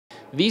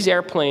These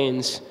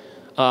airplanes,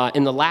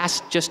 in the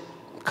last just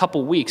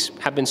couple weeks,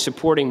 have been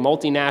supporting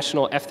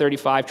multinational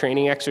F-35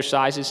 training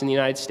exercises in the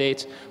United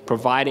States,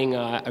 providing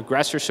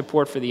aggressor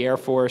support for the Air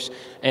Force,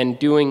 and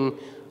doing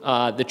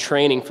the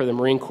training for the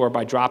Marine Corps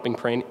by dropping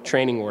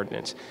training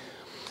ordnance.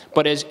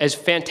 But as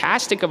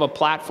fantastic of a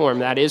platform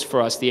that is for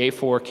us, the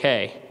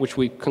A4K, which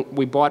we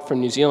bought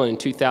from New Zealand in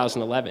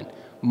 2011,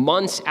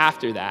 months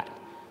after that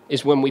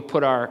is when we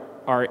put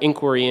our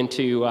inquiry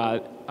into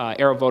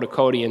Aero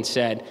and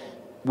said,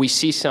 we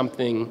see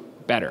something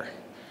better.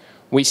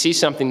 We see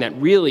something that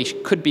really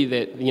could be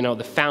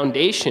the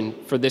foundation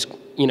for this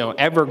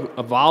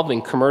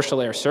ever-evolving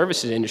commercial air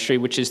services industry,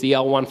 which is the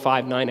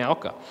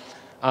L-159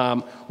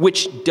 ALCA,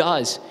 which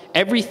does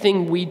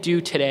everything we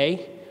do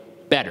today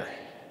better.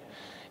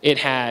 It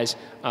has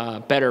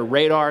better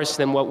radars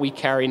than what we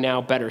carry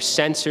now, better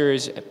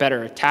sensors,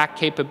 better attack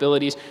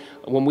capabilities.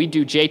 When we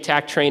do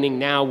JTAC training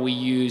now, we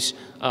use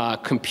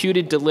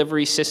computed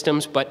delivery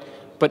systems, but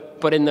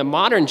in the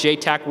modern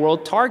JTAC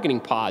world, targeting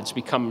pods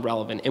become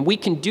relevant. And we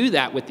can do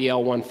that with the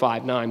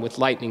L-159 with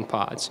Lightning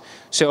pods.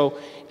 So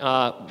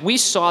we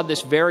saw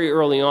this very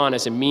early on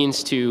as a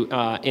means to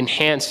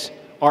enhance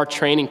our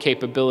training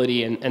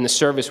capability and the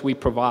service we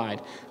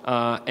provide.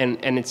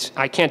 And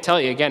I can't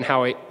tell you again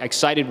how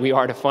excited we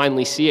are to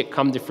finally see it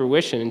come to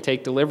fruition and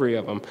take delivery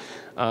of them.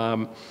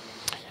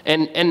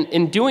 And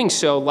in doing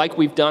so, like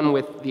we've done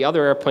with the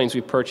other airplanes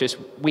we purchased,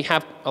 we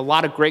have a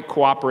lot of great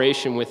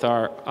cooperation with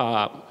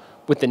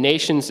with the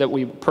nations that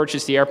we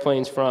purchased the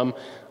airplanes from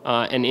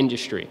and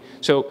industry.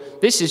 So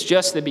this is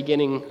just the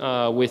beginning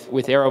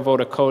with Aero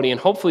and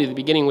hopefully the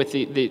beginning with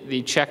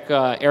the Czech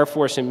Air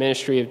Force and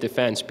Ministry of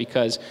Defense,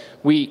 because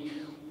we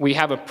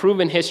have a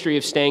proven history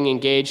of staying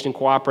engaged and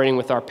cooperating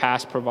with our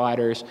past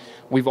providers.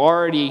 We've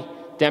already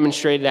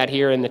demonstrated that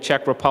here in the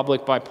Czech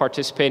Republic by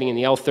participating in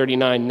the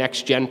L-39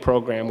 Next Gen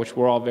program, which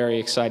we're all very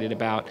excited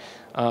about.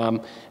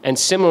 And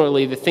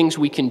similarly, the things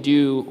we can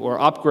do or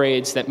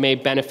upgrades that may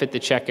benefit the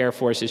Czech Air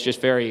Force is just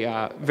very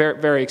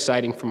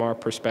exciting from our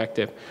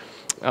perspective.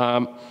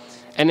 And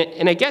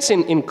I guess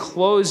in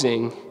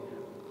closing,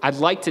 I'd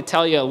like to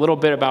tell you a little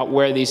bit about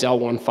where these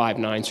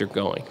L-159s are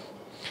going.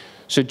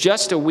 So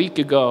just a week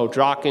ago,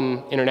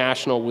 Draken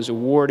International was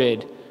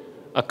awarded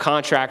a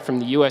contract from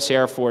the U.S.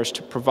 Air Force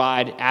to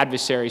provide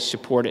adversary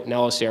support at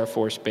Nellis Air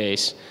Force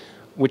Base,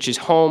 which is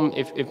home,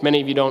 if many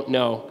of you don't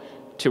know,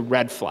 to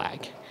Red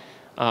Flag.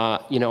 A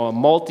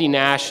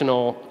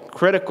multinational,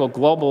 critical,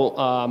 global,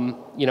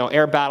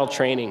 air battle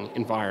training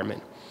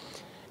environment.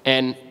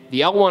 And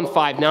the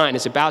L-159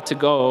 is about to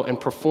go and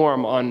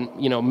perform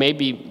on,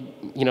 maybe,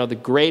 the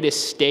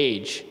greatest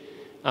stage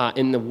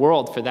in the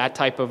world for that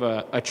type of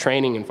a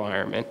training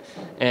environment.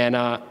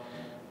 And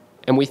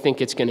we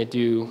think it's going to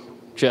do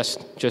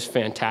just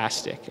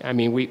fantastic. I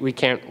mean, we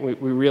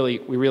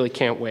really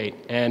can't wait.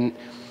 And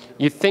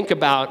you think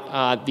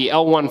about the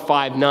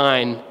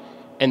L-159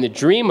 and the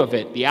dream of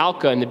it, the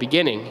ALCA in the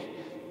beginning,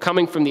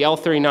 coming from the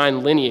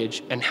L-39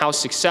 lineage and how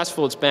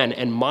successful it's been,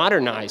 and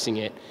modernizing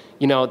it.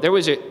 There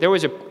was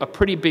a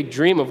pretty big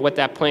dream of what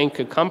that plane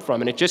could come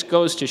from, and it just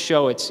goes to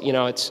show it's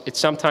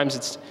sometimes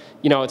it's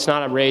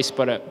not a race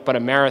but a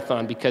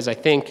marathon, because I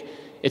think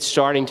it's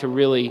starting to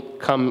really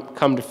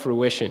come to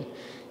fruition.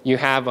 You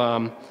have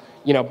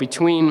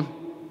between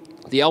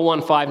the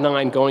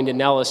L-159 going to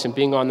Nellis and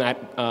being on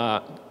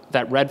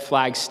that Red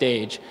Flag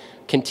stage,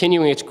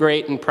 continuing its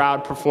great and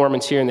proud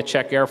performance here in the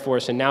Czech Air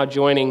Force, and now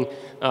joining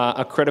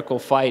a critical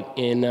fight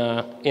in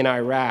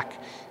Iraq.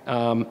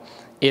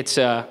 It's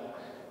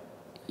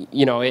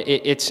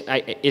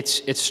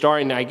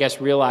starting to, I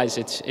guess, realize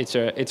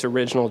its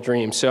original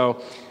dream.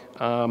 So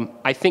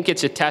I think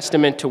it's a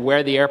testament to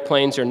where the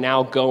airplanes are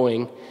now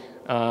going,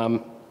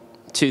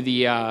 to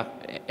the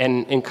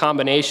and in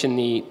combination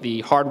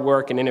the hard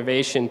work and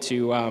innovation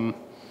to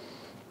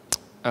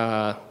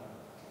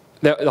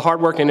the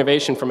hard work and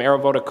innovation from Aero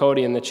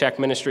and the Czech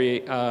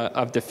Ministry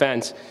of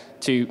Defense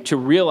to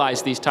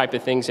realize these type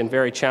of things in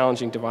very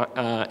challenging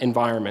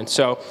environments.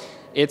 So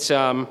it's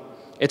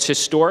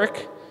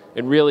historic,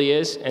 it really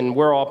is, and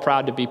we're all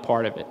proud to be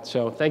part of it.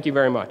 So thank you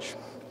very much.